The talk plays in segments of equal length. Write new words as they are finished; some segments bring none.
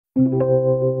We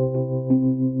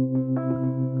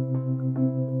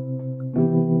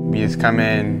just come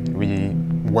in, we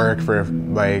work for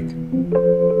like,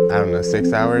 I don't know,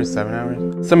 6 hours, 7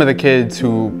 hours. Some of the kids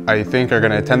who I think are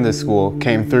going to attend this school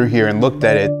came through here and looked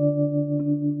at it.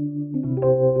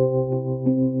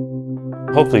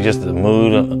 Hopefully just the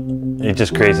mood, it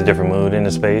just creates a different mood in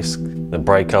the space. The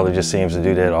bright color just seems to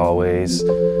do that always.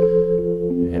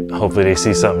 And hopefully they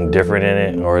see something different in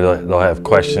it, or they'll have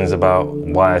questions about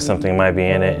why something might be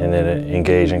in it, and then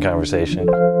engage in conversation.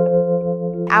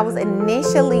 I was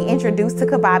initially introduced to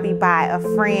Kababi by a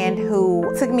friend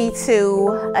who took me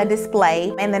to a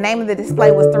display, and the name of the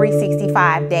display was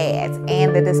 365 Dads,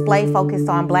 and the display focused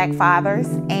on Black fathers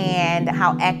and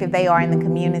how active they are in the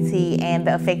community and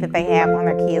the effect that they have on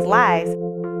their kids' lives.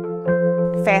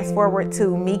 Fast forward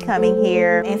to me coming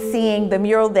here and seeing the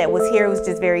mural that was here. It was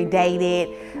just very dated.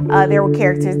 There were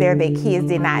characters there that kids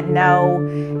did not know.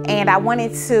 And I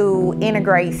wanted to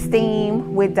integrate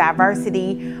STEAM with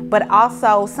diversity, but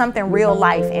also something real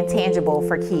life and tangible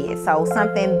for kids. So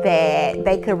something that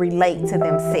they could relate to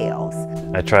themselves.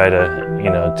 I try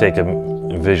to, take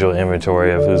a visual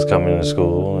inventory of who's coming to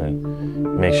school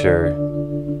and make sure,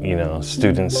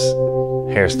 students,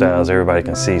 hairstyles, everybody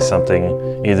can see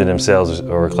something, either themselves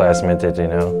or a classmate that they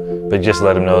know, but just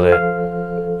let them know that,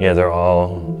 they're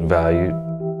all valued.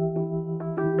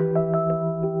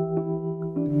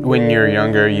 When you're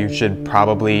younger, you should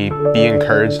probably be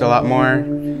encouraged a lot more.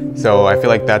 So I feel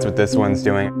like that's what this one's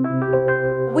doing.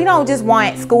 We don't just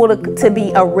want school to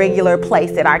be a regular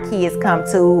place that our kids come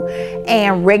to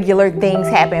and regular things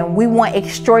happen. We want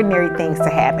extraordinary things to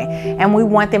happen, and we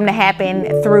want them to happen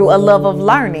through a love of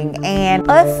learning and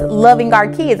us loving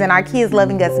our kids and our kids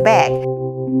loving us back.